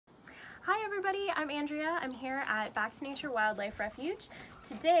Hi everybody, I'm Andrea. I'm here at Back to Nature Wildlife Refuge.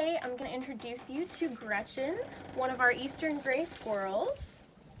 Today I'm going to introduce you to Gretchen, one of our eastern gray squirrels.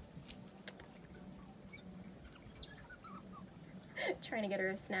 Trying to get her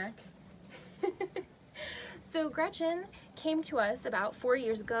a snack. So Gretchen came to us about 4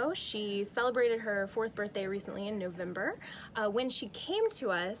 years ago. She celebrated her 4th birthday recently in November. When she came to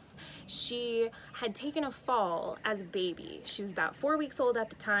us, she had taken a fall as a baby. She was about 4 weeks old at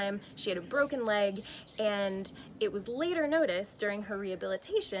the time. She had a broken leg, and it was later noticed during her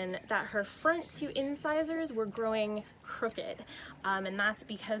rehabilitation that her front two incisors were growing crooked, and that's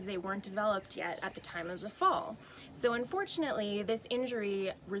because they weren't developed yet at the time of the fall. So unfortunately, this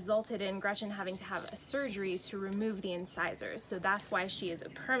injury resulted in Gretchen having to have a surgery to remove the incisors, so that's why she is a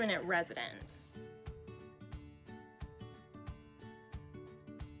permanent resident.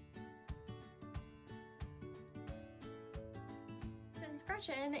 Since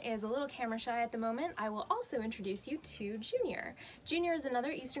Gretchen is a little camera shy at the moment, I will also introduce you to Junior. Junior is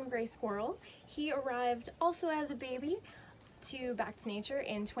another eastern gray squirrel. He arrived also as a baby to Back to Nature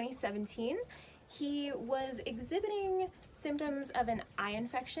in 2017. He was exhibiting symptoms of an eye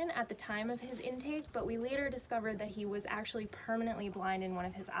infection at the time of his intake, but we later discovered that he was actually permanently blind in one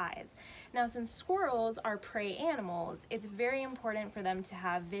of his eyes. Now, since squirrels are prey animals, it's very important for them to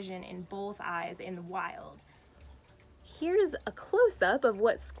have vision in both eyes in the wild. Here's a close-up of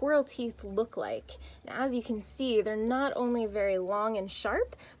what squirrel teeth look like. Now, as you can see, they're not only very long and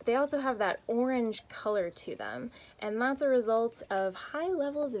sharp, but they also have that orange color to them, and that's a result of high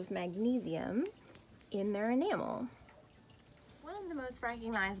levels of magnesium in their enamel. One of the most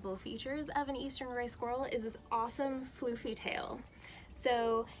recognizable features of an eastern gray squirrel is this awesome floofy tail.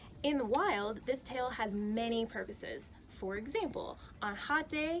 So in the wild, this tail has many purposes. For example, on a hot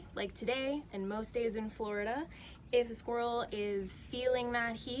day like today and most days in Florida, if a squirrel is feeling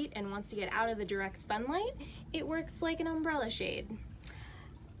that heat and wants to get out of the direct sunlight, it works like an umbrella shade.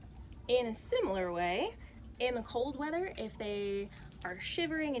 In a similar way, in the cold weather, if they are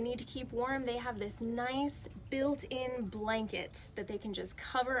shivering and need to keep warm, they have this nice built-in blanket that they can just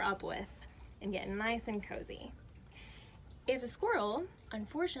cover up with and get nice and cozy. If a squirrel,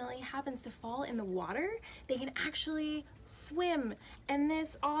 unfortunately, happens to fall in the water, they can actually swim, and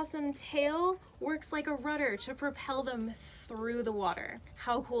this awesome tail works like a rudder to propel them through the water.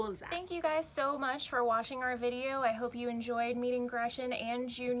 How cool is that? Thank you guys so much for watching our video. I hope you enjoyed meeting Gretchen and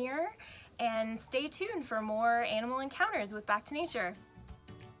Junior, and stay tuned for more animal encounters with Back to Nature.